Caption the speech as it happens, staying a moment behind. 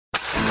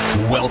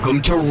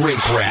Welcome to Rink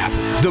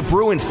Rap, the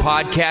Bruins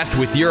podcast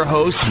with your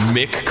host,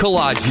 Mick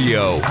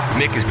Colagio.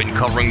 Mick has been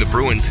covering the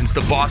Bruins since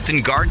the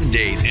Boston Garden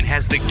days and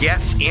has the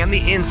guests and the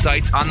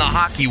insights on the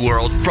hockey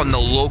world from the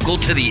local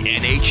to the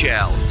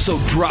NHL. So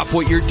drop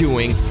what you're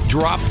doing,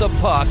 drop the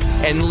puck,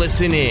 and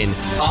listen in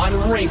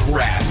on Rink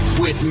Rap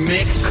with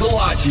Mick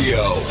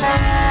Colagio.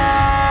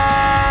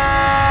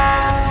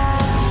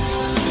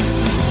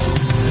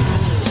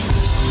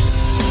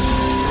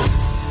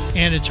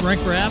 And it's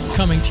Rink Rap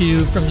coming to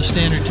you from the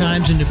Standard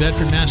Times in New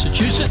Bedford,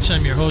 Massachusetts.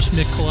 I'm your host,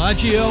 Mick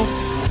Colagio,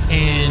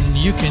 and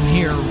you can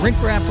hear Rink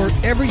Rap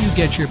wherever you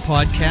get your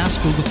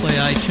podcasts, Google Play,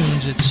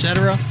 iTunes,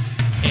 etc.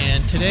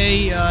 And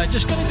today,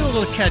 just going to do a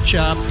little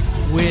catch-up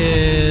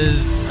with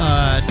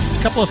a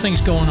couple of things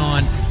going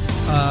on.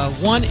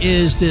 One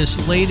is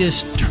this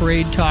latest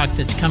trade talk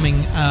that's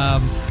coming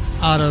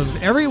out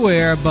of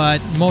everywhere,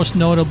 but most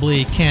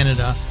notably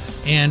Canada,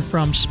 and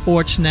from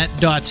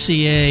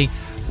Sportsnet.ca,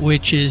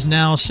 which is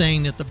now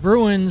saying that the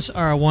Bruins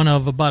are one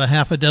of about a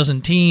half a dozen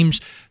teams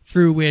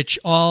through which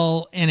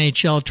all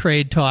NHL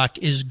trade talk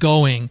is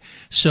going.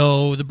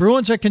 So the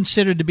Bruins are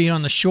considered to be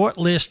on the short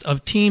list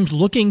of teams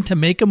looking to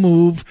make a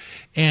move,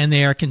 and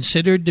they are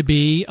considered to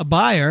be a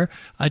buyer,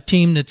 a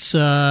team that's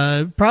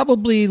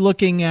probably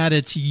looking at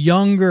its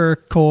younger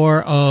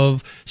core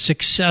of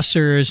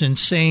successors and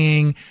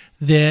saying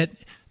that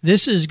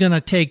this is going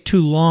to take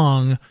too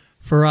long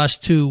for us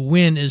to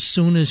win as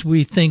soon as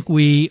we think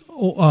we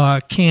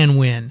can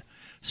win.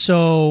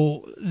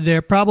 So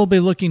they're probably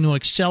looking to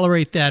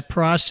accelerate that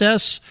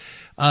process.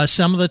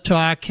 Some of the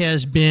talk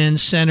has been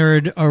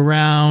centered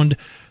around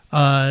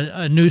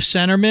a new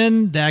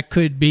centerman. That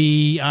could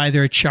be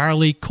either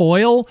Charlie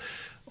Coyle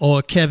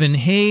or Kevin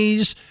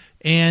Hayes.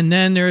 And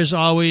then there's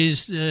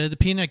always the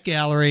peanut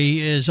gallery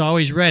is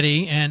always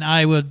ready. And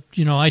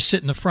I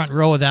sit in the front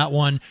row of that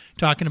one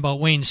talking about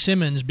Wayne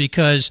Simmons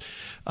because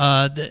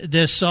all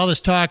this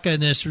talk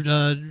and this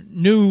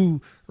new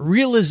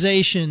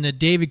realization that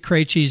David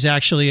Krejci is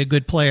actually a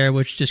good player,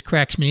 which just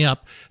cracks me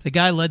up. The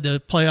guy led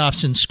the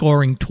playoffs in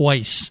scoring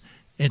twice.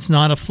 It's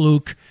not a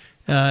fluke.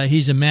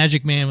 He's a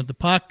magic man with the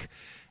puck.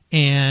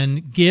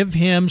 And give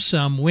him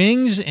some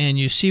wings, and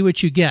you see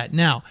what you get.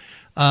 Now,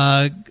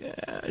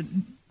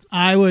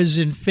 I was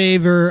in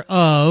favor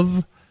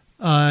of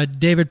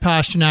David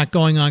Pastrnak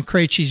going on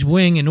Krejci's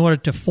wing in order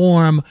to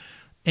form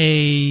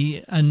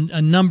a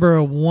number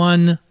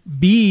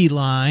 1B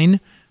line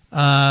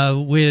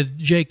with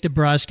Jake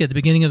DeBrusk at the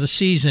beginning of the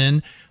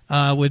season,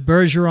 with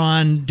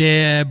Bergeron,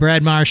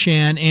 Brad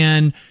Marchand,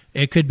 and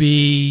it could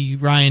be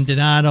Ryan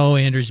Donato,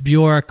 Anders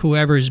Bjork,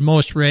 whoever is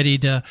most ready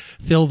to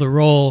fill the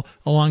role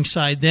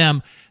alongside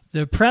them.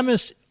 The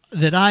premise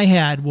that I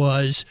had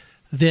was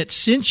that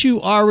since you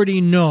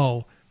already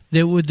know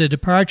that with the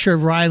departure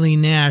of Riley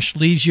Nash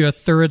leaves your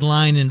third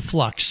line in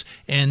flux,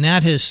 and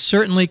that has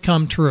certainly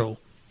come true,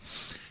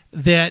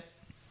 that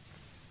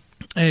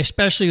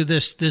especially with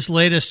this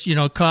latest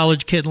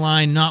college kid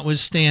line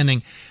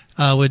notwithstanding,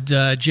 with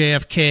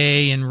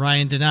JFK and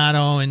Ryan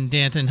Donato and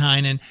Danton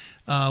Heinen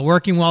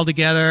working well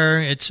together.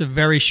 It's a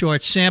very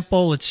short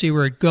sample. Let's see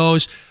where it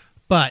goes.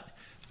 But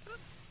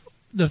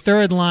the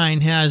third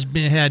line has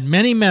had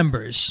many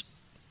members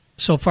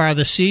so far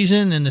this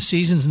season, and the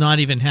season's not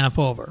even half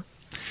over.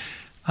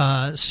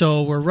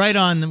 So we're right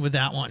on with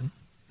that one.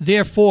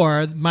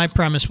 Therefore, my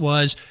premise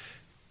was,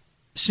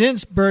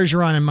 since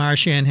Bergeron and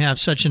Marchand have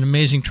such an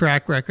amazing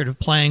track record of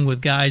playing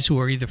with guys who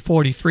are either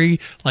 43,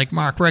 like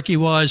Mark Recchi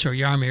was, or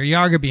Jaromir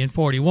Jagr being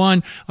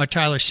 41, or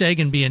Tyler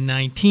Seguin being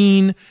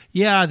 19,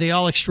 yeah, they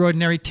all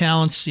extraordinary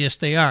talents. Yes,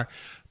 they are.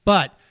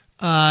 But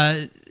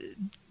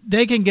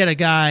they can get a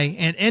guy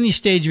at any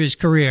stage of his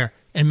career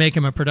and make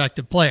him a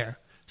productive player.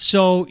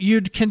 So you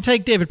can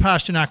take David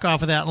Pastrnak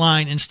off of that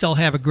line and still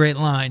have a great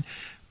line.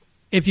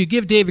 If you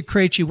give David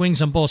Krejci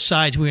wings on both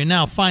sides, we are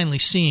now finally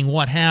seeing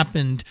what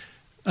happened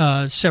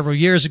several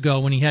years ago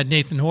when he had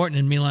Nathan Horton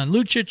and Milan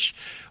Lucic,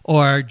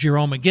 or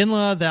Jerome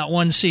McGinley that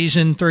one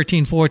season,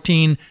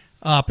 13-14,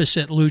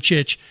 opposite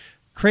Lucic.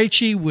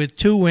 Krejci with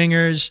two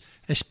wingers,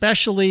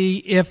 especially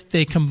if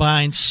they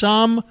combine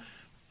some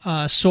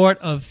sort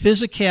of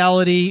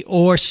physicality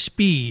or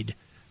speed.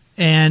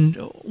 And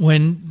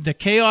when the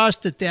chaos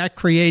that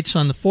creates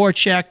on the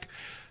forecheck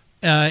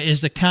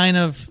is the kind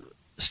of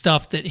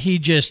stuff that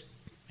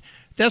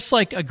that's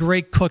like a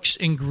great cook's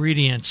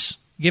ingredients.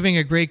 Giving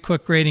a great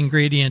cook great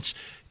ingredients,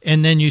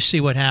 and then you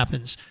see what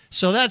happens.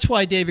 So that's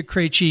why David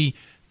Krejci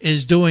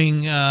is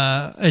doing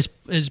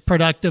is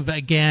productive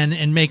again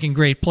and making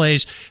great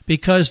plays,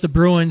 because the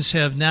Bruins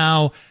have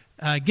now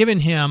given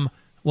him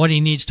what he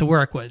needs to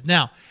work with.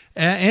 Now,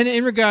 and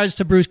in regards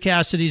to Bruce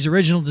Cassidy's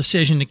original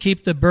decision to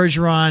keep the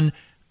Bergeron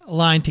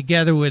line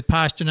together with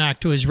Pastrnak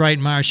to his right,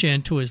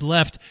 Marchand to his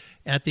left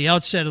at the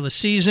outset of the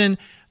season,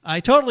 I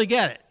totally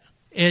get it.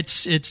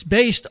 It's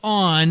based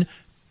on,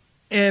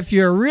 if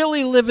you're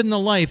really living the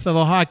life of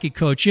a hockey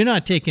coach, you're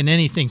not taking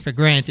anything for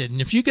granted. And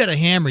if you got a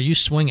hammer, you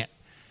swing it.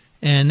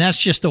 And that's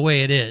just the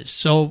way it is.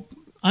 So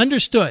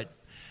understood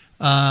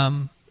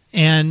and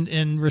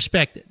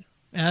respected,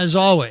 as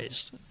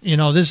always.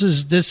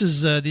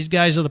 These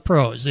guys are the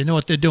pros. They know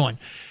what they're doing.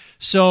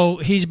 So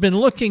he's been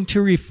looking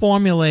to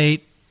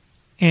reformulate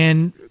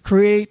and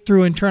create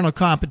through internal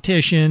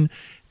competition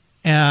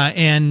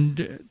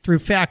and through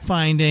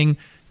fact-finding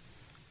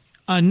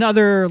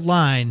another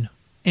line.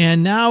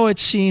 And now it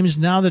seems,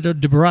 now that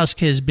DeBrusk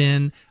has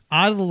been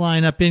out of the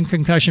lineup in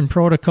concussion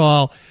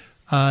protocol,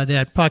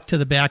 that puck to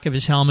the back of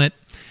his helmet,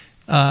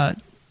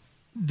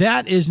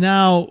 that is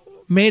now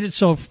made it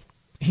so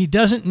he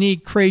doesn't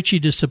need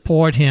Krejci to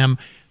support him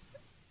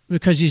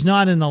because he's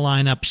not in the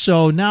lineup.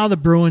 So now the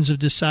Bruins have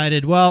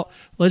decided, well,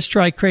 let's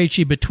try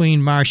Krejci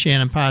between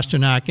Marchand and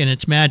Pastrnak, and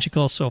it's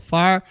magical so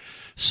far.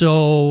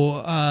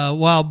 So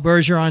while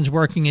Bergeron's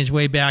working his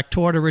way back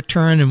toward a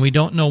return, and we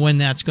don't know when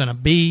that's going to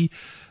be,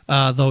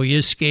 though he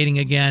is skating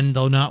again,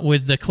 though not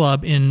with the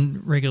club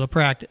in regular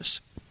practice.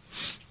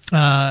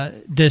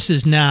 This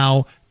is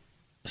now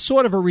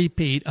sort of a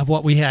repeat of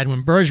what we had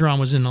when Bergeron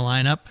was in the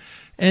lineup,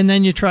 and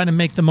then you try to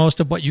make the most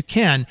of what you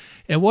can.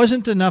 It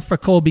wasn't enough for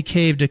Colby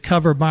Cave to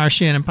cover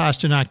Marchand and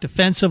Pastrnak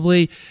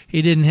defensively.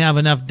 He didn't have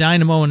enough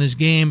dynamo in his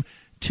game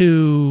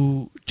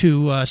to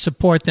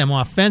support them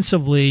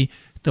offensively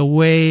the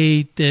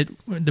way that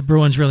the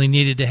Bruins really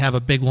needed to have a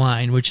big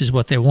line, which is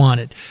what they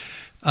wanted.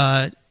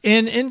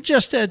 And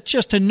just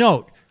a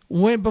note,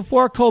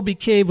 before Colby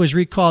Cave was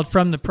recalled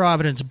from the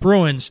Providence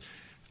Bruins,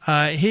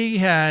 he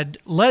had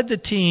led the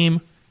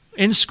team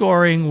in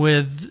scoring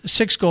with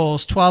 6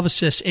 goals, 12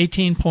 assists,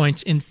 18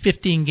 points in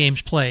 15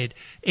 games played.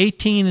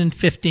 18 and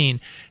 15.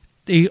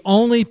 The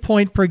only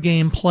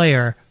point-per-game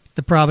player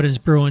the Providence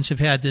Bruins have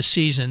had this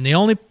season. The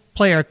only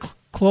player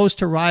close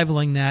to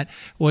rivaling that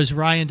was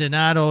Ryan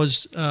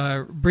Donato's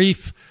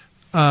brief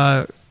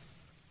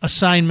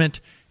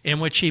assignment in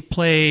which he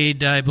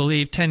played, I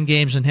believe, 10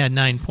 games and had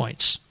 9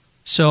 points.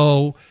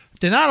 So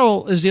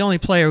Donato is the only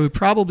player who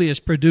probably has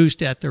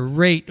produced at the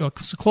rate, or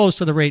close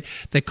to the rate,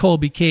 that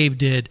Colby Cave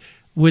did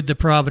with the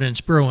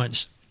Providence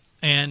Bruins.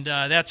 And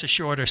that's a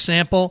shorter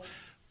sample,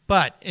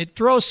 but it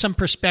throws some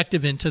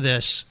perspective into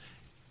this.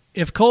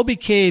 If Colby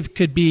Cave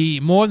could be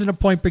more than a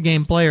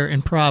point-per-game player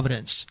in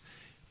Providence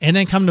and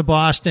then come to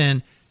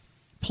Boston,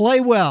 play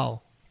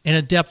well in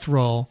a depth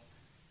role,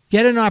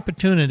 get an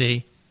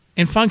opportunity,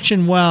 and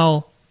function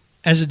well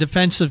as a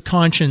defensive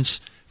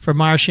conscience for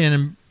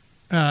Marchand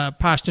and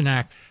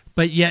Pastrnak,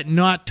 but yet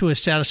not to a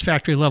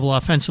satisfactory level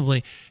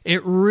offensively,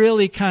 it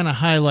really kind of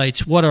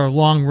highlights what a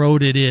long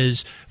road it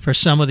is for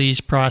some of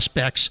these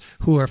prospects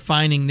who are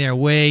finding their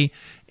way,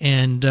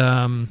 and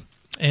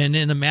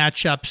in the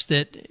matchups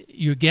that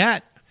you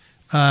get,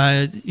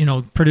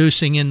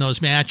 producing in those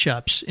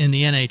matchups in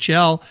the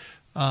NHL.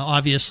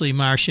 Obviously,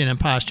 Marchand and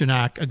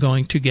Pastrnak are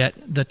going to get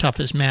the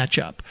toughest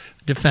matchup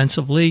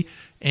defensively.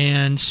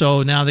 And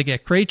so now they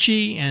get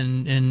Krejci,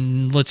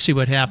 and let's see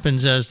what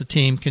happens as the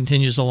team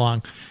continues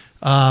along.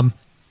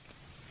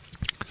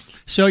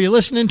 So you're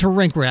listening to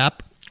Rink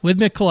Rap with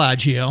Mick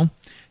Colagio,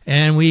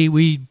 and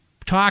we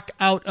talk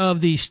out of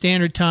the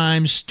Standard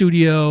Times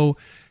studio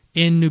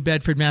in New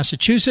Bedford,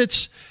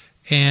 Massachusetts.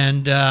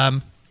 And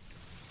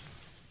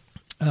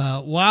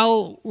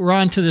while we're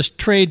on to this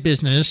trade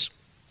business,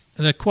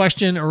 the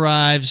question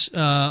arrives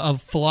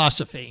of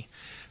philosophy.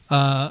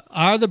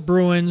 Are the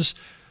Bruins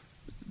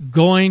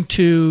going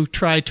to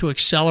try to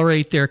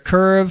accelerate their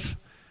curve?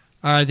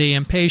 Are they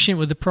impatient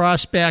with the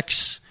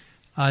prospects?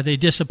 Are they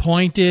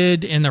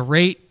disappointed in the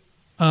rate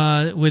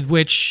with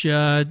which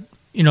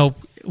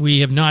we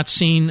have not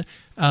seen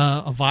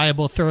a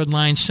viable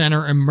third-line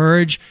center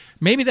emerge?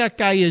 Maybe that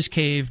guy is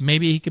Cave.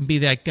 Maybe he can be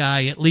that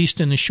guy, at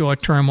least in the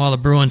short term, while the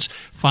Bruins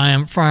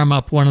farm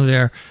up one of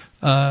their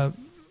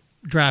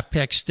draft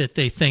picks that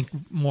they think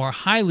more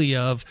highly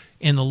of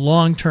in the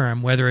long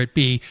term, whether it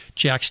be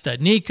Jack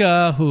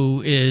Studnicka,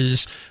 who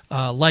is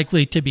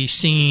likely to be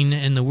seen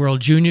in the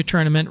World Junior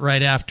Tournament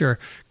right after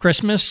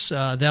Christmas.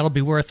 That'll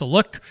be worth a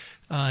look.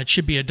 It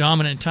should be a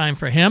dominant time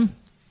for him,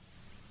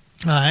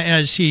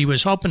 as he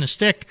was hoping to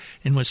stick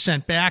and was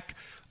sent back.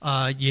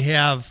 You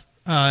have,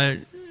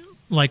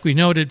 like we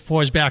noted,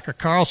 Forsbacher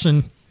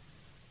Karlsson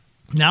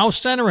now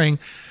centering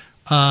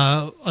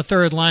a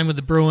third line with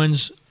the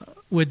Bruins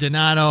with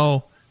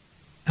Donato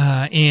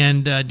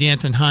and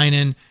Danton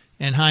Heinen.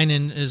 And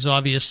Heinen is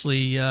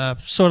obviously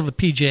sort of the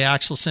P.J.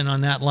 Axelson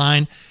on that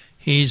line.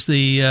 He's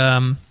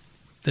the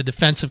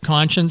defensive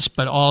conscience,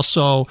 but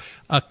also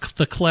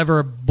the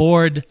clever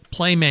board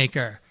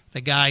playmaker,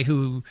 the guy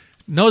who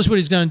knows what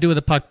he's going to do with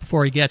the puck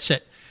before he gets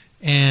it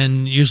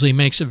and usually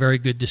makes a very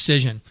good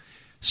decision.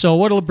 So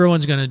what are the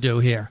Bruins going to do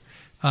here?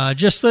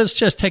 Let's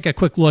just take a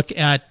quick look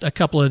at a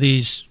couple of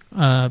these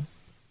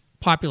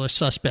popular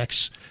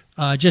suspects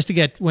just to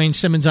get Wayne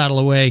Simmons out of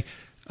the way.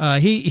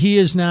 He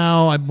is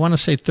now, I want to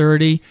say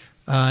 30.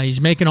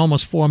 He's making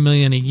almost $4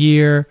 million a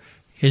year.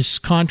 His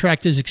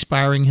contract is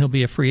expiring. He'll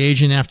be a free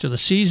agent after the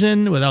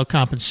season without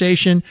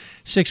compensation.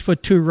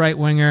 6'2" right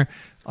winger.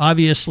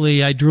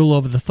 Obviously, I drool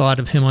over the thought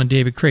of him on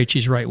David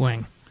Krejci's right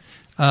wing.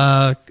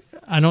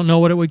 I don't know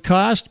what it would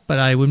cost, but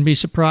I wouldn't be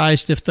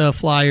surprised if the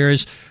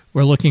Flyers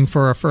were looking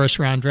for a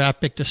first-round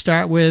draft pick to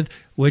start with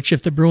which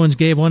if the Bruins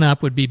gave one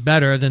up would be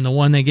better than the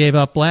one they gave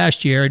up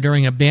last year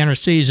during a banner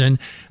season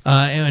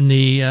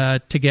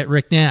to get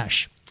Rick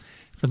Nash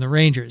from the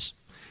Rangers.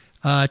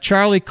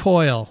 Charlie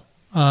Coyle,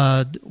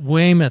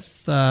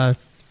 Weymouth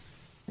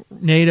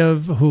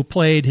native who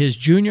played his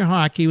junior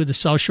hockey with the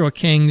South Shore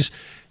Kings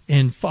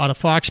out of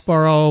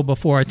Foxborough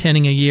before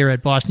attending a year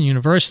at Boston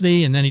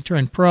University, and then he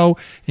turned pro,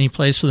 and he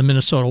plays for the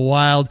Minnesota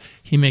Wild.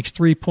 He makes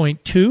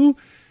 $3.2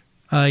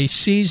 a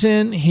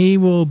season. He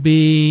will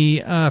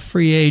be a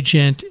free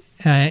agent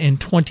in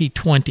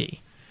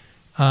 2020.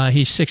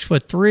 He's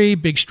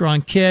 6'3", big,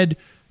 strong kid.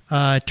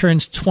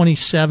 Turns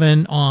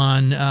 27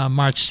 on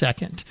March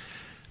 2nd.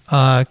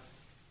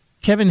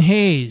 Kevin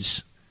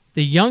Hayes,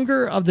 the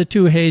younger of the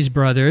two Hayes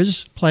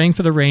brothers, playing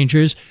for the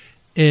Rangers,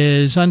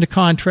 is under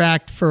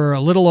contract for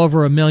a little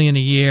over $1 million a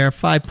year,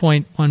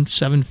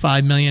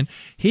 $5.175 million.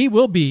 He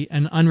will be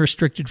an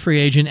unrestricted free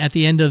agent at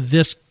the end of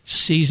this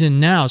season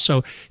now.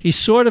 So he's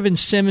sort of in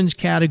Simmons'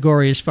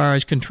 category as far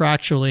as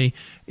contractually,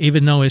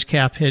 even though his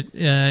cap hit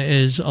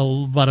is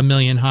about $1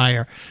 million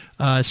higher.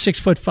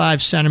 6'5"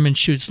 centerman,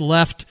 shoots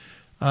left.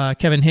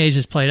 Kevin Hayes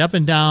has played up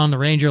and down the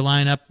Ranger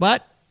lineup,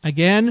 but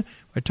again,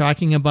 we're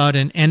talking about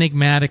an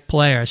enigmatic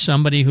player,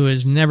 somebody who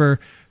has never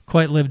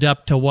quite lived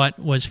up to what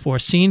was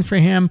foreseen for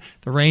him.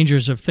 The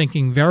Rangers are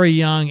thinking very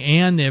young,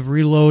 and they've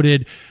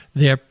reloaded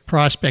their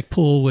prospect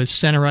pool with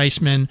center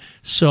icemen,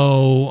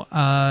 so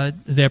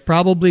they're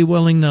probably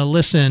willing to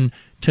listen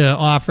to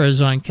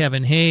offers on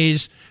Kevin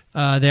Hayes.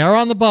 They are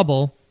on the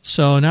bubble,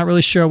 so not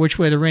really sure which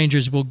way the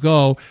Rangers will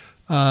go.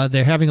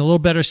 They're having a little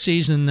better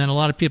season than a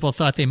lot of people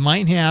thought they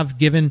might have,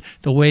 given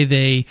the way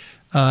they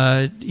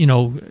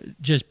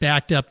just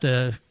backed up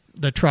the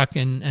truck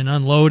and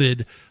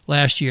unloaded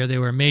last year. They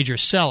were a major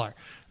seller.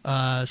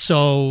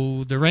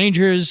 So the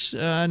Rangers,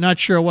 not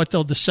sure what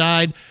they'll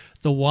decide.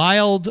 The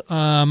Wild,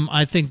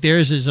 I think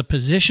theirs is a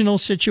positional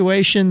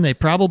situation. They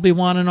probably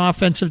want an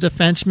offensive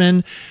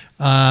defenseman.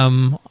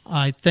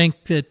 I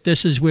think that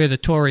this is where the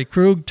Torrey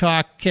Krug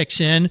talk kicks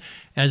in,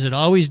 as it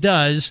always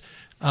does.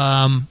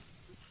 And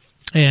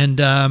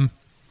I've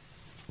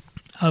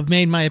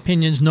made my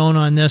opinions known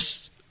on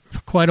this for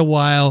quite a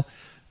while.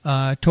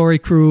 Torrey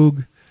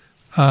Krug,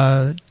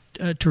 a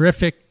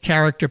terrific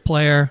character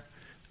player,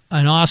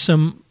 an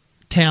awesome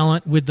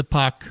talent with the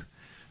puck.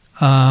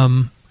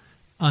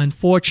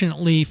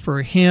 Unfortunately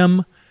for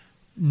him,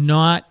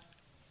 not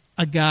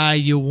a guy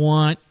you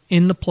want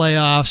in the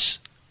playoffs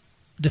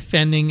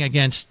defending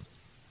against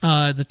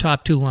the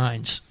top two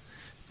lines.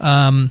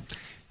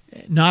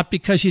 Not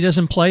because he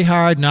doesn't play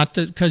hard, not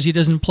because he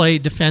doesn't play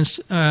defense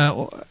in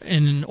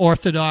an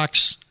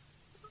orthodox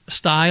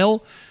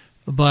style,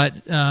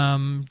 but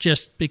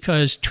just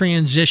because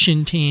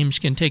transition teams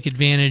can take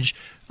advantage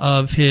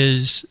of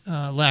his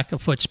lack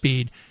of foot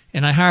speed.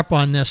 And I harp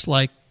on this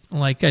like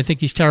I think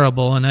he's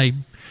terrible, and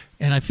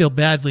I feel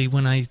badly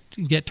when I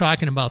get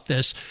talking about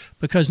this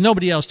because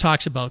nobody else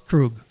talks about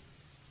Krug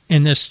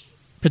in this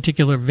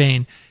particular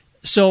vein.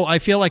 So I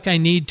feel like I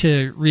need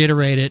to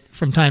reiterate it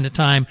from time to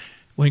time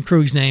when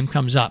Krug's name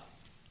comes up.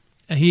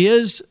 He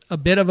is a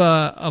bit of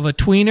a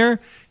tweener.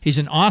 He's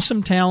an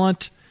awesome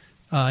talent.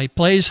 He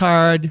plays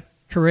hard,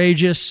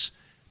 courageous,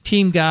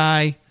 team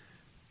guy,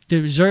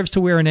 deserves to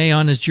wear an A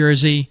on his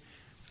jersey,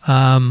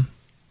 and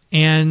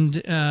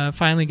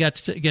finally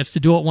gets to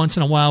do it once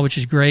in a while, which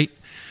is great.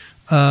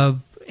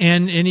 And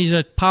he's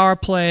a power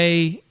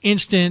play,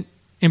 instant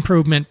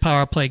improvement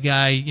power play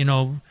guy. You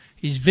know,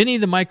 he's Vinny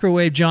the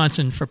Microwave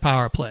Johnson for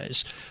power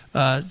plays,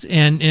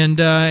 and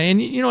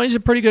you know he's a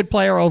pretty good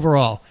player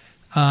overall.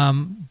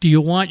 Do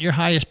you want your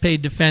highest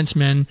paid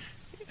defenseman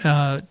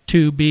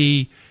to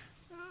be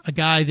a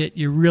guy that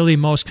you're really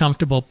most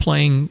comfortable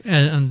playing in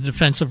a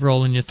defensive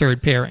role in your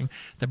third pairing?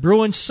 The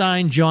Bruins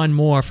signed John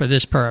Moore for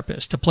this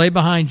purpose, to play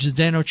behind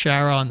Zdeno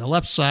Chara on the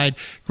left side.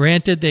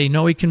 Granted, they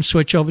know he can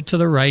switch over to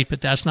the right, but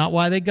that's not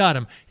why they got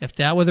him. If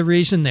that were the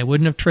reason, they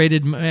wouldn't have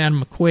traded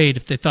Adam McQuaid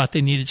if they thought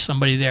they needed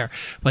somebody there.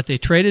 But they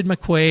traded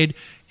McQuaid,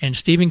 and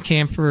Stephen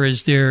Kampfer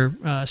is their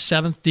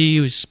seventh D,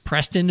 who's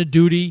pressed into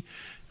duty.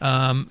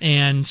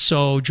 And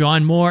so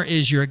John Moore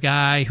is your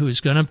guy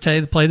who's going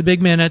to play the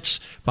big minutes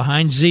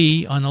behind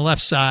Z on the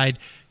left side,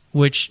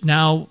 which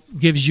now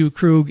gives you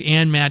Krug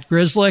and Matt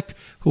Grzelcyk,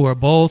 who are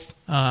both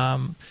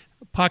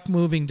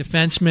puck-moving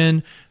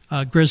defensemen.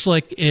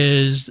 Grzelcyk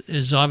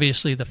is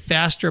obviously the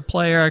faster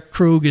player.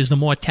 Krug is the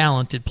more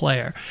talented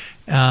player.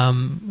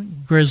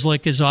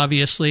 Grzelcyk is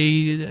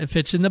obviously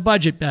fits in the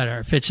budget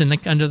better, fits in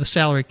under the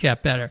salary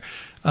cap better.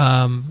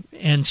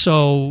 And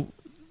so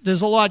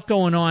there's a lot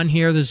going on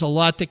here. There's a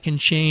lot that can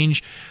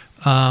change.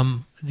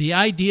 The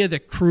idea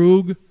that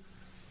Krug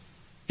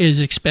is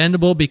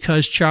expendable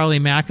because Charlie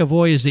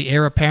McAvoy is the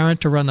heir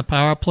apparent to run the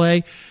power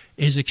play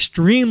is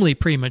extremely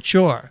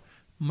premature.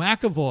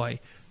 McAvoy,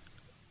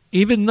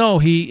 even though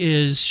he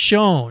is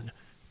shown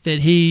that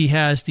he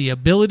has the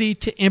ability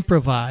to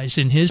improvise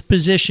in his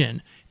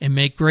position and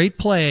make great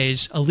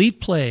plays,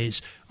 elite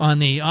plays, on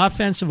the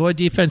offensive or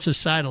defensive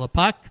side of the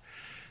puck,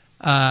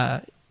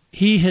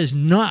 he has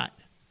not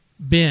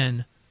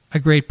been a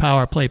great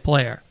power play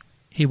player.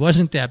 He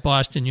wasn't at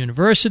Boston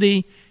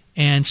University,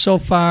 and so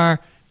far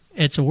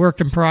it's a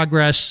work in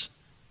progress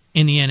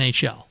in the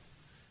NHL.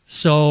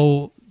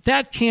 So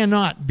that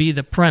cannot be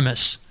the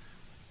premise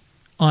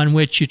on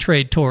which you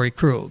trade Torey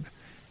Krug.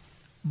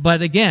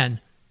 But again,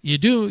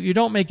 you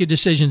don't make your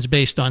decisions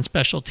based on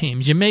special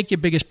teams. You make your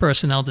biggest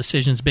personnel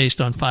decisions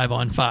based on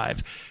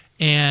 5-on-5.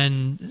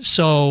 And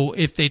so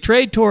if they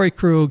trade Torey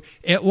Krug,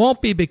 it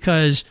won't be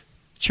because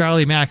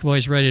Charlie McAvoy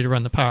is ready to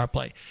run the power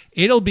play.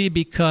 It'll be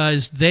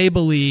because they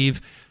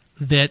believe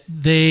that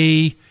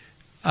they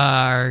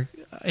are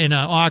in an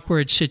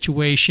awkward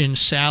situation,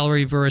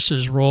 salary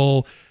versus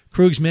role.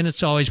 Krug's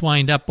minutes always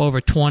wind up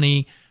over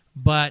 20,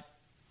 but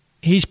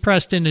he's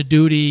pressed into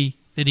duty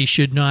that he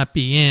should not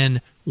be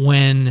in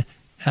when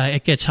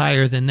it gets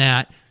higher than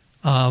that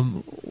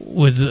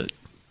with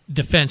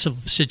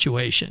defensive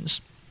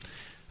situations.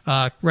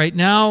 Right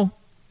now,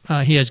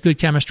 he has good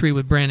chemistry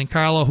with Brandon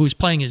Carlo, who's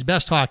playing his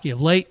best hockey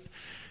of late.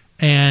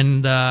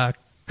 And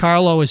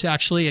Carlo is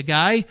actually a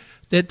guy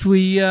that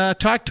we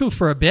talked to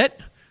for a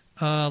bit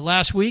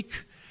last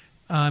week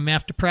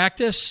after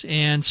practice.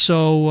 And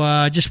so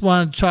I just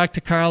wanted to talk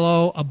to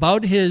Carlo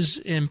about his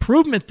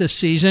improvement this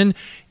season.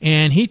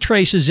 And he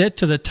traces it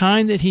to the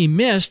time that he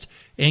missed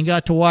and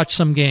got to watch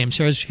some games.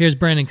 Here's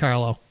Brandon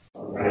Carlo.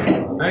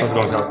 How's it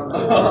going,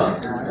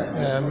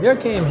 Carl? Your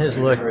game has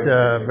looked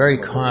very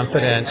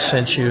confident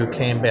since you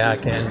came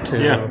back into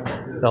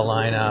the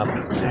lineup,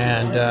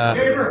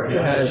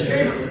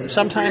 and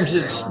sometimes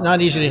it's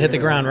not easy to hit the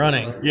ground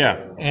running.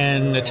 Yeah.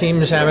 And the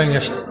team is having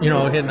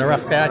hitting a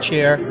rough patch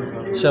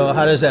here. So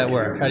how does that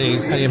work? How do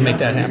you make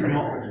that happen?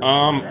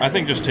 I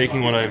think just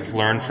taking what I've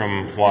learned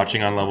from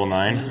watching on Level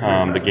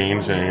 9, the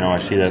games, and I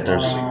see that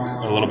there's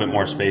a little bit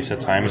more space at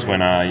times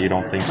when you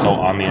don't think so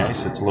on the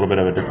ice. It's a little bit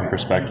of a different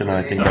perspective, and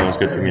I think that was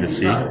good for me to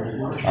see.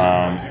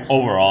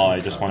 Overall, I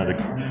just wanted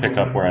to pick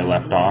up where I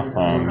left off,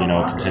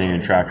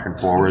 continuing traction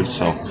forward.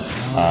 So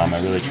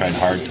I really tried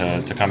hard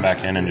to come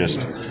back in and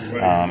just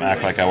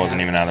act like I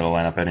wasn't even out of the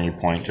lineup at any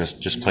point.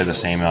 Just play the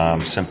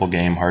same simple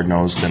game,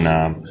 hard-nosed,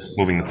 and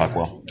moving the puck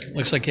well.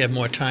 Looks like you have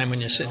more time when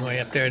you're sitting way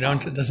up there,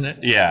 doesn't it?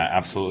 Yeah,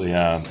 absolutely.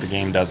 The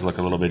game does look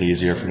a little bit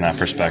easier from that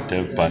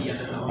perspective, but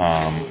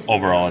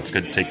overall, it's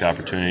good to take the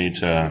opportunity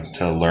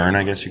to learn,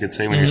 I guess you could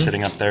say, when you're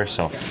sitting up there.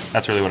 So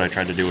that's really what I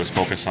tried to do, was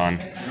focus on,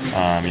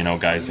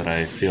 guys that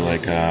I feel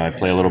like I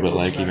play a little bit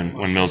like, even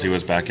when Millsy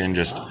was back in,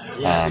 just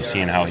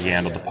seeing how he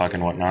handled the puck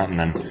and whatnot, and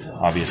then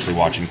obviously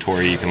watching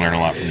Torey, you can learn a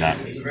lot from that.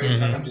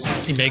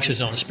 Mm-hmm. He makes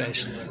his own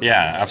space.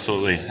 Yeah,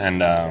 absolutely,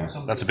 and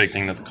that's a big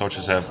thing that the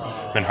coaches have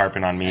been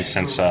harping on me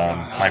since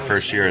my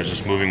first year, is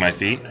just moving my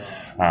feet.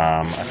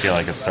 I feel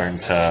like it's starting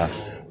to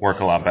work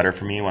a lot better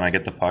for me when I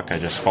get the puck. I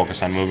just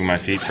focus on moving my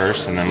feet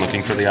first and then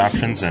looking for the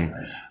options, and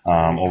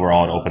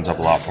overall it opens up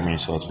a lot for me,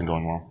 so it's been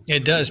going well.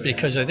 It does,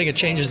 because I think it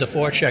changes the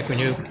forecheck when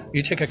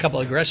you take a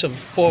couple aggressive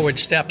forward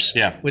steps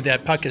with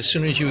that puck as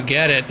soon as you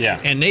get it,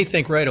 and they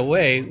think right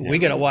away, we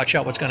got to watch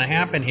out what's going to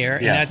happen here,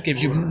 and that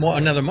gives you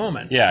another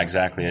moment. Yeah,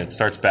 exactly. It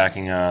starts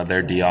backing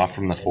their D off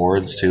from the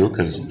forwards too,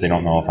 because they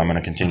don't know if I'm going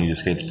to continue to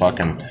skate the puck,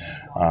 and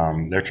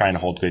they're trying to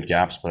hold good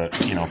gaps, but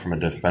from a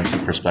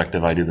defensive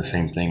perspective, I do the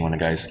same thing when a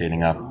guy's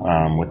skating up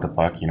with the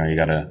puck. You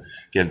got to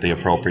give the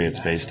appropriate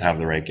space to have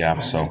the right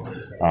gaps, so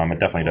it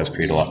definitely does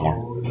create a lot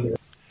more.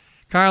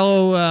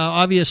 Carlo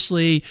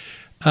obviously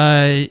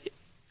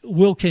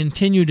will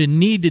continue to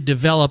need to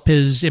develop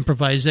his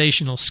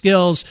improvisational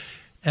skills.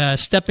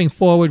 Stepping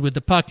forward with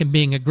the puck and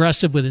being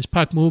aggressive with his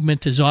puck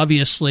movement has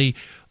obviously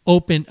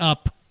opened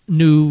up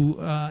new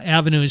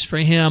avenues for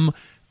him,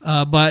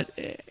 but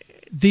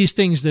these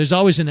things, there's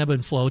always an ebb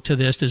and flow to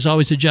this. There's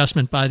always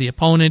adjustment by the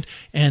opponent,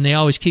 and they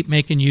always keep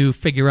making you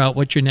figure out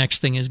what your next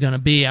thing is going to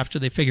be after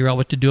they figure out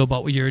what to do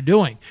about what you're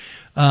doing.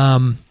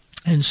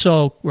 And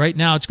so right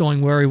now it's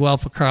going very well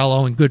for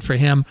Carlo and good for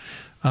him.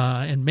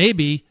 And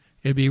maybe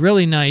it'd be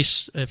really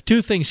nice if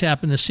two things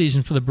happen this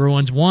season for the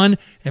Bruins. One,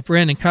 if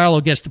Brandon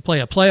Carlo gets to play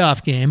a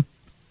playoff game.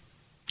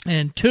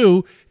 And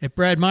two, if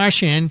Brad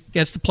Marchand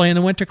gets to play in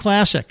the Winter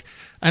Classic.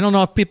 I don't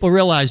know if people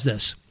realize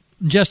this.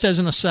 Just as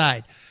an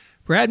aside,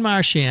 Brad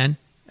Marchand,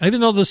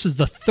 even though this is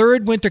the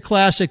third Winter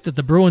Classic that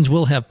the Bruins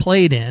will have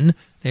played in,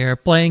 they are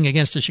playing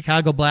against the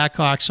Chicago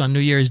Blackhawks on New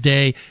Year's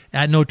Day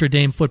at Notre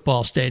Dame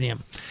Football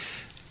Stadium.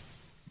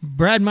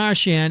 Brad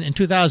Marchand in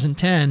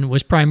 2010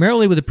 was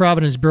primarily with the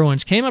Providence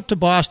Bruins, came up to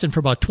Boston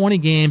for about 20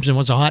 games and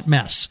was a hot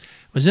mess.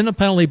 Was in the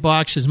penalty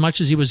box as much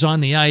as he was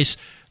on the ice.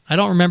 I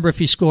don't remember if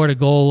he scored a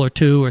goal or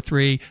two or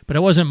three, but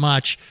it wasn't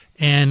much.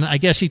 And I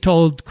guess he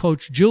told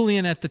Coach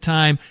Julian at the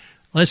time,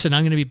 listen,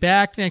 I'm going to be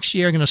back next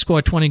year. I'm going to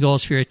score 20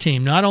 goals for your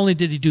team. Not only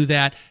did he do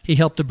that, he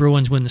helped the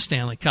Bruins win the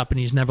Stanley Cup, and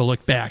he's never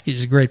looked back.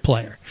 He's a great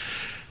player.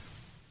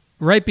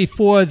 Right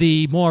before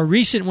the more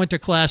recent Winter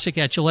Classic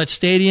at Gillette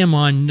Stadium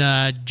on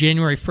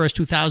January 1st,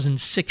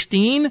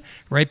 2016,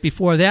 right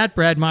before that,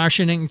 Brad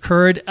Marchand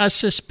incurred a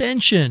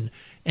suspension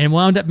and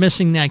wound up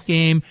missing that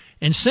game.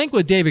 In sync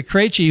with David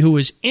Krejci, who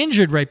was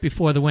injured right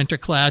before the Winter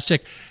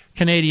Classic,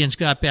 Canadians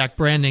got back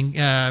Brendan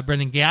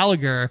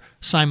Gallagher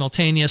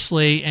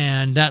simultaneously,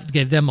 and that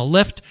gave them a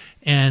lift.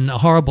 And a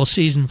horrible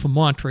season for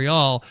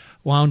Montreal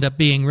wound up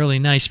being really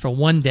nice for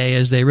one day,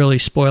 as they really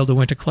spoiled the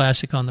Winter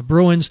Classic on the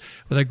Bruins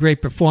with a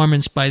great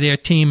performance by their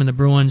team, and the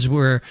Bruins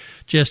were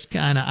just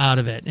kind of out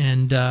of it.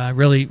 And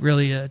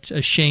really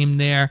a shame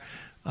there.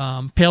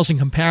 Pales in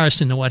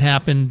comparison to what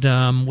happened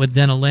with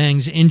Dena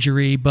Lang's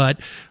injury, but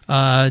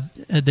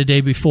the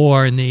day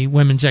before in the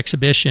women's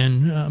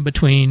exhibition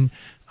between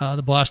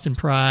the Boston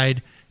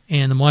Pride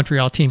and the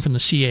Montreal team from the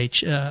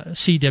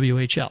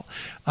CWHL.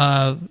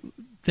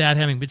 That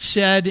having been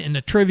said, in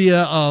the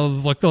trivia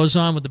of what goes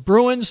on with the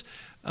Bruins,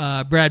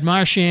 Brad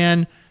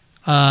Marchand,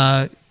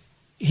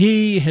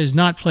 he has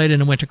not played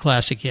in a Winter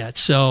Classic yet,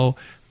 so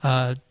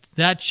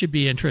that should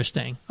be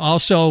interesting.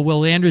 Also,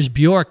 will Anders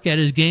Bjork get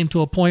his game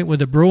to a point where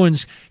the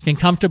Bruins can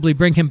comfortably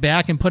bring him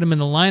back and put him in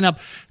the lineup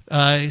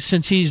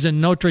since he's a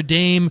Notre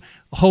Dame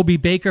Hobey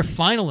Baker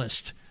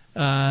finalist?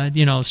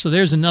 So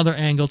there's another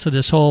angle to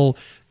this whole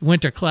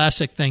Winter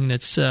Classic thing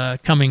that's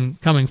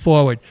coming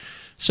forward.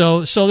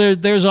 So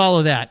there's all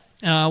of that.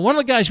 One of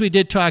the guys we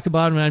did talk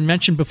about, and I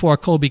mentioned before,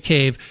 Colby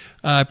Cave,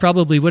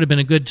 probably would have been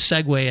a good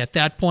segue at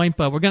that point,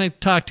 but we're going to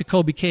talk to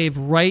Colby Cave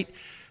right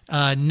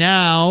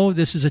now.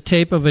 This is a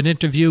tape of an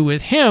interview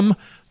with him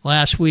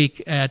last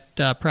week at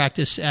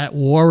practice at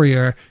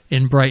Warrior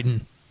in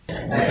Brighton.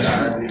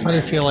 How do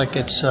you feel like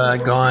it's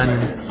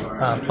gone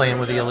playing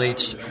with the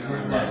elites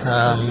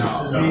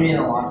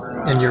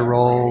in your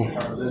role?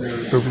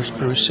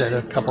 Bruce said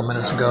a couple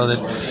minutes ago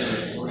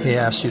that he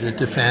asked you to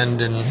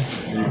defend, and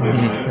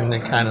they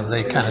kind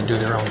of do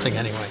their own thing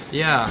anyway.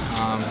 Yeah,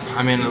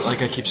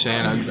 like I keep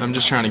saying, I'm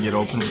just trying to get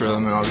open for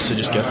them and obviously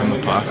just get them the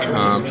puck.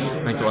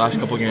 I think the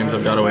last couple of games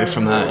I've got away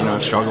from that.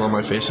 I've struggled on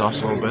my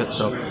face-offs a little bit,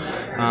 so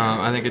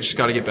I think I just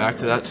got to get back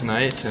to that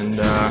tonight and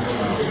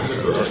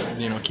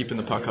keeping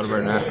the puck out of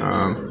our net.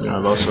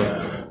 I've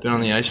also been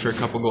on the ice for a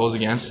couple goals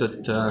against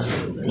that.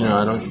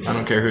 I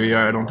don't care who you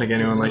are. I don't think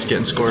anyone likes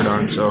getting scored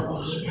on.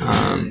 So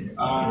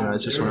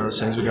it's just one of those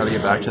things. We got to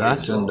get back to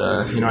that, and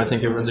I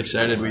think everyone's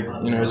excited.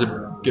 It was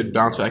a good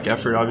bounce back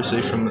effort,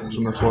 obviously from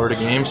the Florida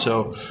game.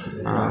 So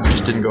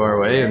just didn't go our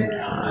way, and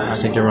I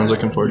think everyone's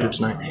looking forward to it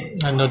tonight.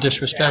 And no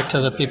disrespect to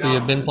the people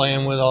you've been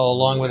playing with all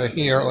along, whether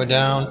here or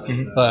down,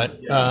 but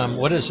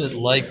what is it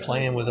like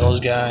playing with those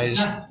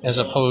guys as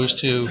opposed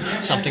to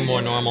something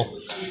more normal?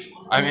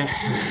 I mean,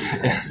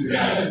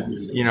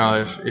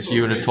 if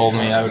you would have told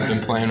me I would have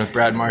been playing with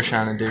Brad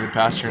Marchand and David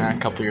Pastrnak a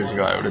couple years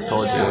ago, I would have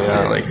told you,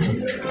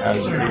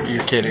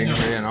 you're kidding,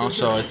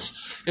 So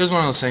it was one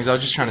of those things. I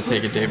was just trying to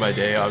take it day by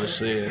day,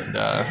 obviously, and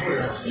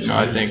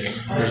I think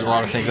there's a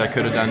lot of things I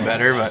could have done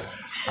better, but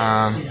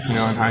in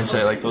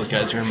hindsight, those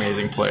guys are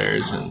amazing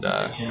players, and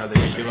they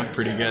make you look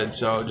pretty good.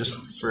 So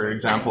just for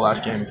example,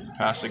 last game,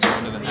 pass that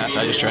going to the net,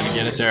 I just tried to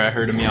get it there. I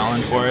heard him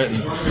yelling for it,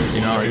 and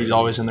he's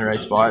always in the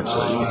right spot.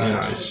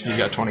 So he's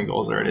got 20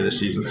 goals already this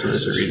season, so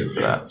there's a reason for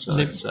that. So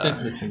it's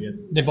been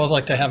good. They both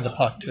like to have the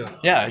puck too.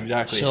 Yeah,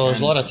 exactly. So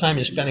there's a lot of time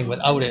you're spending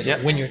without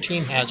it when your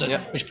team has it,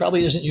 which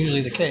probably isn't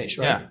usually the case,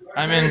 right? Yeah,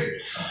 I mean,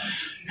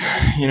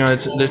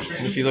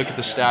 if you look at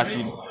the stats,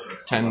 you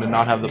tend to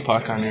not have the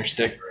puck on your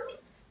stick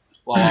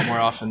a lot more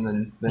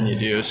often than you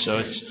do. So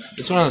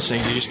it's one of those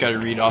things. You just got to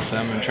read off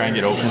them and try and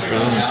get open for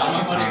them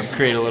and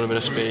create a little bit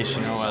of space,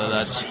 whether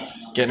that's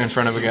getting in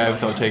front of a guy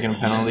without taking a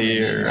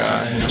penalty or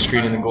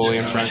screening the goalie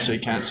in front so he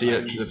can't see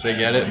it, because if they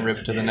get it and rip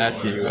it to the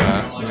net, you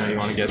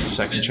want to get the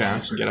second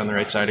chance and get on the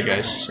right side of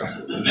guys. So.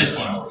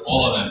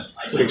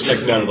 What do you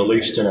expect out of the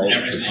Leafs tonight?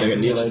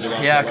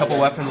 Yeah, a couple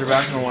weapons are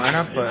back in the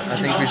lineup, but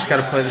I think we just got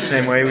to play the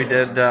same way we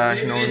did when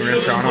we were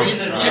in Toronto a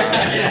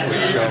couple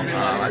weeks ago.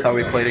 I thought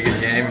we played a good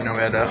game. We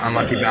had an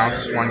unlucky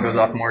bounce. One goes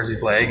off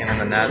Morsey's leg and in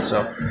the net,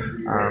 so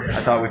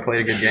I thought we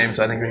played a good game,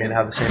 so I think we need to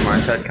have the same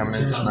mindset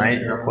coming in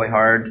tonight, play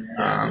hard.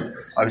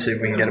 Obviously,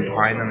 if we can get it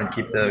behind them and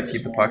keep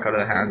the puck out of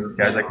the hands of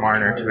guys like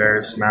Marner,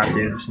 Tavares,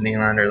 Matthews,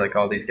 Nylander,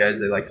 all these guys,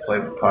 they like to play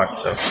with the puck.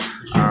 So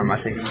I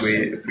think if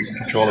we can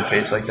control the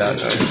pace like that,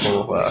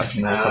 we'll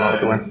come out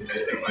with the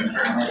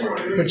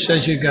win. Which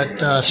says you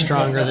got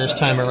stronger this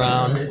time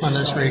around on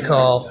this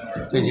recall,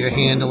 that you're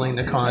handling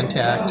the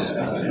contacts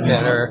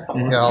better.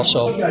 You're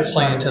also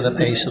playing to the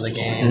pace of the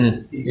game.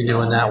 You're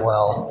doing that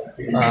well.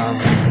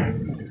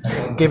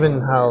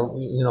 Given how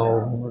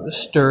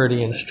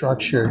sturdy and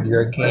structured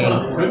your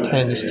game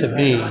tends to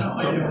be,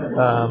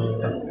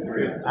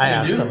 I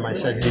asked him, I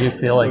said, do you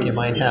feel like you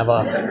might have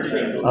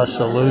a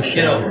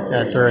solution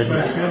at third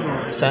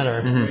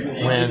center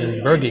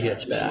when Berge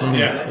gets back?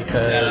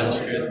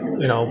 Because,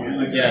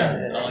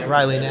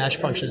 Riley Nash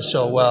functions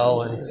so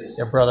well, and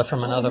your brother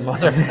from another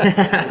mother,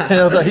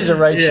 he's a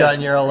right shot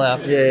and you're a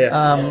left.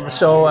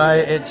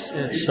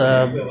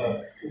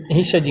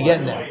 He said you're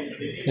getting there.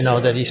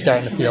 That he's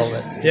starting to feel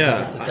that.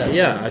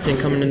 Yeah. I think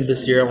coming into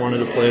this year, I wanted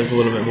to play with a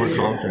little bit more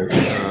confidence.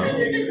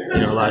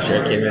 Last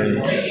year I came in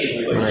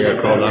when I got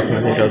called up, and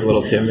I think I was a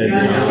little timid,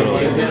 a little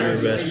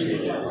nervous.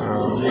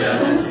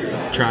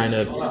 trying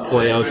to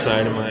play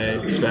outside of my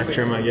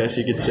spectrum, I guess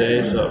you could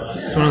say. So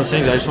it's one of those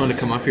things. I just wanted to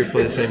come up here,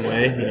 play the same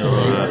way.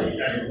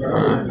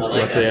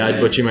 Luckily I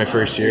had Butchie my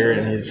first year,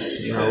 and he's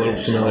a little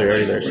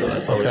familiarity there, so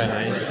that's always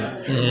nice.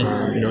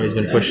 And, he's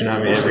been pushing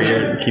at me every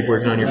year. Keep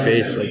working on your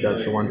pace. Like,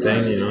 that's the one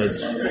thing.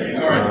 It's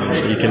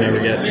you can never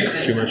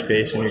get too much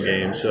pace in your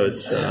game. So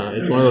it's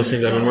one of those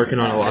things I've been working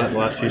on a lot the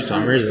last few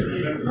summers.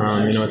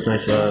 And it's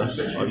nice to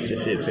obviously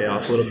see it pay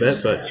off a little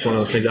bit, but it's one of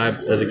those things.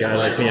 As a guy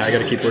like me, I got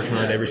to keep working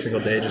on it every single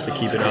day just to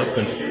keep it up.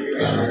 And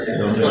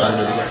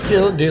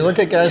do you look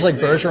at guys like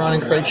Bergeron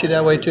and Krejci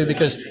that way too?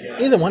 Because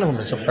neither one of them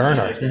is a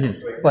burner,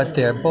 but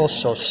they're both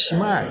so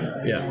smart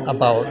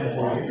about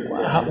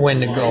when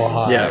to go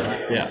hard.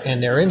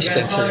 And their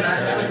instincts are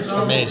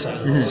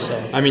amazing.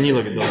 So. I mean, you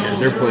look at those guys;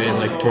 they're playing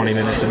like 20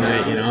 minutes a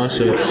night,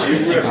 So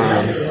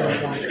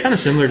it's kind of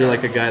similar to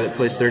like a guy that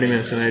plays 30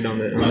 minutes a night on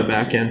the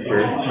back end for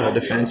a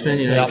defenseman.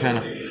 You kind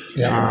of.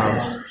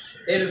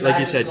 Like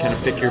you said, kind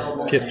of pick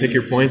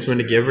your points when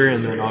to give her,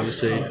 and then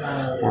obviously,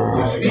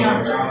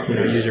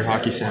 use your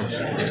hockey sense.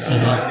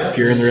 If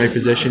you're in the right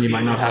position, you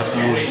might not have to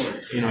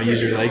use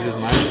your legs as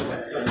much.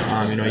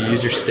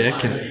 Use your stick,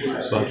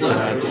 but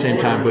at the same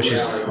time, Bush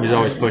he's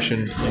always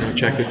pushing.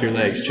 Check with your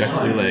legs,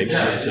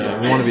 because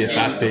we want to be a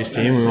fast-paced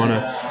team. We want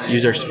to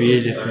use our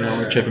speed. If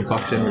we're chipping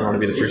pucks in, we want to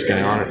be the first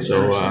guy on it.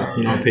 So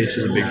pace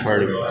is a big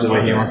part of the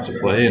way he wants to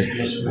play, and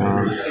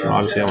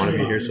obviously I want to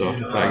be here. So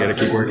if I got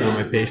to keep working on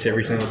my pace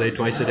every single day,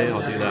 twice a day,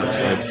 I'll do that.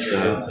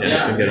 So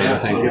it's been good. I'm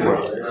thankful for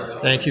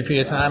it. Thank you for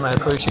your time. I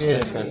appreciate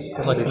it.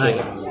 Good luck tonight.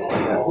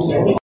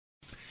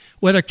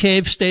 Whether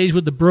Cave stays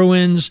with the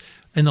Bruins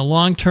in the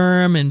long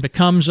term and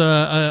becomes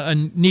a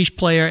niche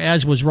player,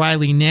 as was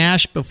Riley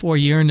Nash before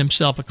he earned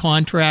himself a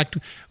contract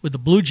with the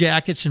Blue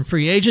Jackets in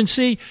free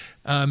agency,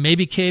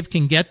 maybe Cave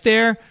can get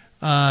there.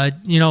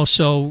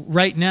 So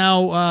right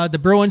now the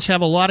Bruins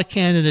have a lot of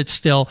candidates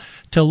still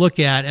to look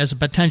at as a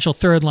potential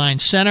third-line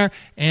center,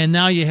 and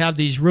now you have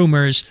these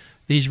rumors,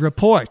 these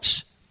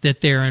reports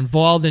that they're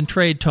involved in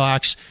trade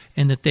talks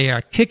and that they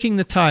are kicking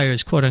the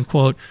tires,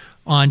 quote-unquote,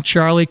 on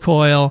Charlie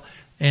Coyle,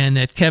 and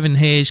that Kevin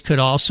Hayes could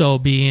also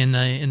be in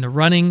the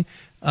running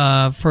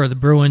for the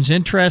Bruins'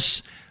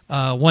 interests.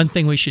 One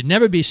thing we should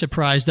never be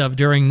surprised of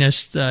during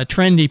this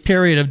trendy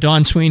period of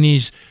Don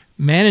Sweeney's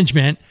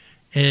management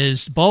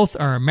is both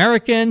are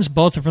Americans,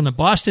 both are from the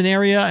Boston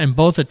area, and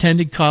both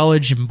attended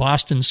college in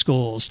Boston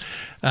schools.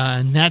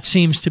 And that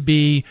seems to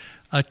be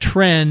a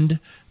trend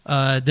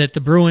that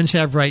the Bruins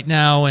have right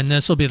now, and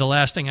this will be the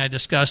last thing I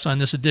discussed on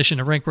this edition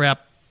of Rink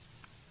Rap.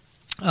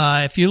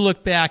 If you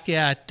look back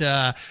at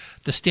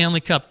the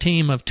Stanley Cup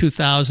team of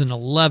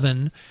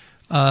 2011,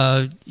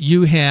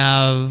 you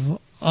have,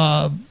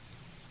 I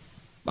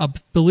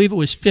believe it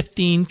was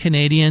 15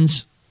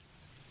 Canadians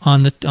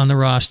on the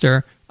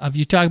roster. If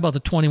you talk about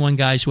the 21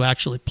 guys who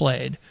actually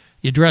played,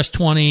 you address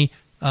 20.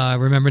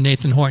 Remember,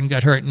 Nathan Horton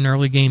got hurt in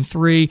early Game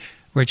 3.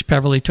 Rich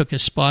Peverley took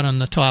his spot on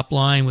the top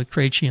line with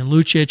Krejci and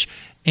Lucic,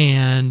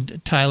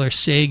 and Tyler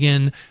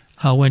Seguin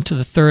went to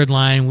the third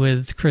line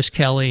with Chris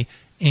Kelly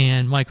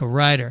and Michael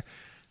Ryder.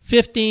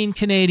 15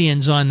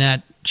 Canadians on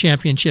that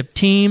championship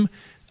team.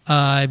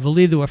 I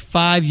believe there were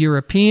 5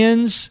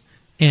 Europeans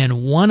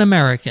and 1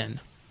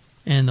 American.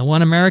 And the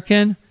 1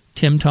 American,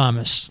 Tim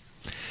Thomas.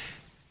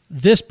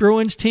 This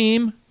Bruins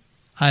team,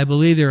 I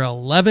believe there are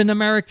 11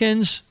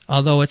 Americans,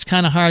 although it's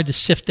kind of hard to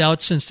sift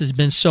out since there's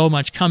been so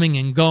much coming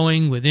and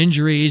going with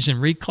injuries and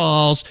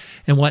recalls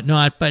and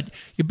whatnot. But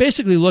you're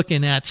basically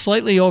looking at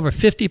slightly over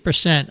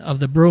 50% of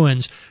the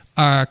Bruins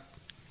are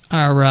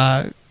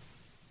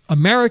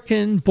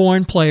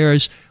American-born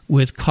players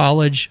with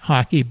college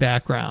hockey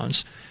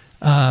backgrounds.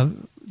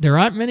 There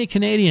aren't many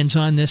Canadians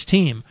on this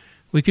team.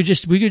 We could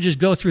just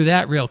go through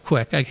that real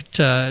quick. I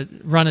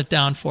could run it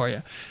down for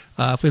you.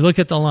 If we look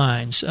at the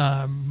lines,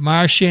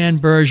 Marchand,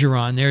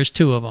 Bergeron, there's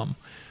 2 of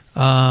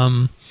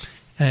them.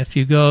 If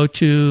you go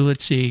to,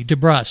 let's see,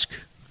 DeBrusk,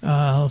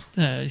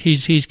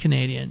 he's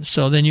Canadian.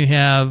 So then you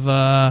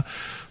have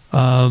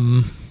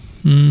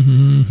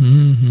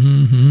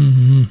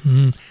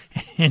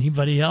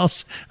anybody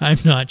else? I'm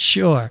not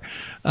sure.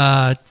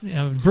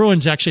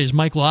 Bruins actually is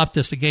Mike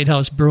Loftus, the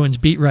Gatehouse Bruins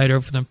beat writer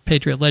for the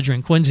Patriot Ledger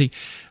in Quincy,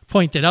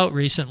 pointed out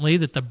recently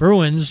that the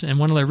Bruins, in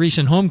one of their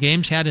recent home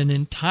games, had an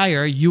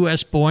entire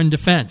U.S.-born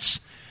defense,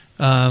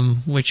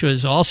 which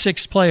was all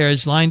 6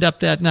 players lined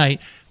up that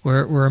night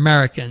were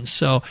Americans.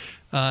 So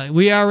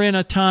we are in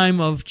a time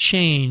of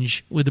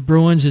change with the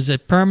Bruins. Is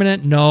it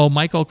permanent? No.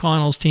 Mike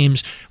O'Connell's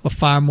teams were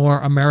far more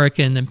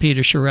American than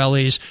Peter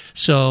Chiarelli's.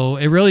 So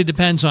it really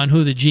depends on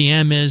who the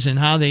GM is and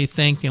how they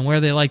think and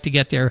where they like to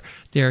get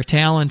their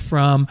talent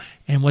from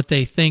and what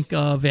they think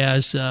of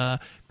as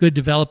good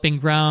developing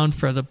ground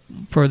for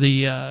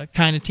the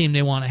kind of team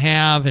they want to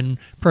have and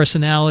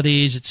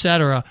personalities,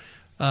 etc.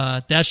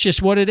 That's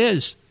just what it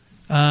is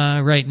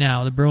right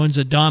now. The Bruins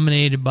are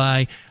dominated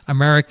by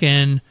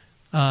American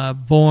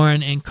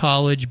born and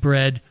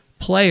college-bred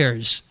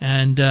players,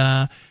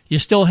 and you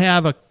still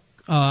have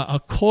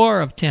a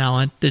core of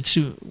talent that's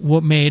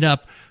made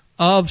up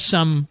of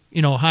some,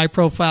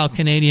 high-profile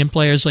Canadian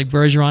players like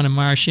Bergeron and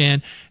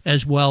Marchand,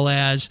 as well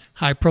as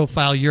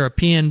high-profile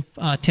European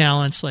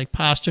talents like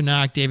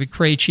Pastrnak, David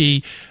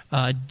Krejci,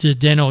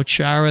 Zdeno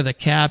Chara, the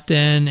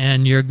captain,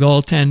 and your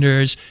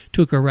goaltenders,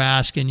 Tuukka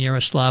Rask and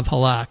Yaroslav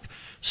Halak.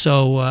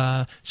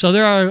 So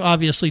there are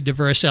obviously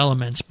diverse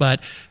elements,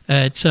 but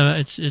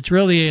it's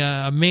really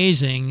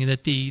amazing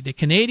that the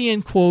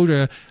Canadian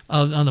quota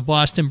on the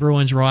Boston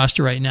Bruins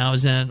roster right now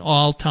is at an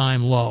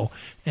all-time low,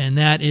 and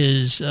that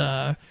is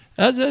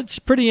that's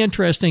pretty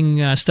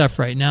interesting stuff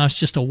right now. It's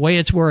just the way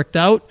it's worked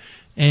out,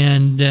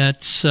 and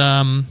it's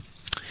so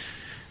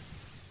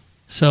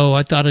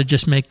I thought I'd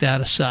just make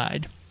that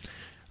aside.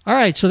 All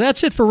right, so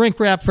that's it for Rink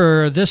Rap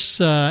for this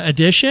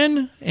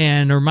edition.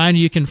 And a reminder,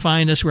 you can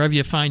find us wherever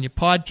you find your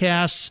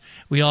podcasts.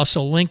 We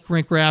also link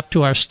Rink Rap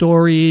to our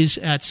stories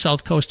at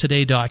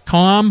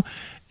southcoasttoday.com.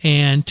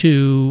 And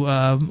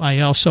I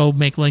also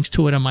make links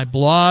to it on my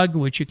blog,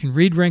 which you can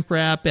read Rink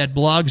Rap at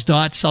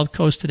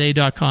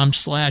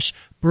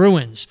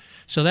blogs.southcoasttoday.com/Bruins.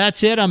 So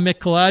that's it. I'm Mick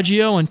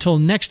Colagio. Until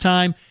next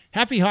time,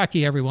 happy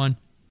hockey, everyone.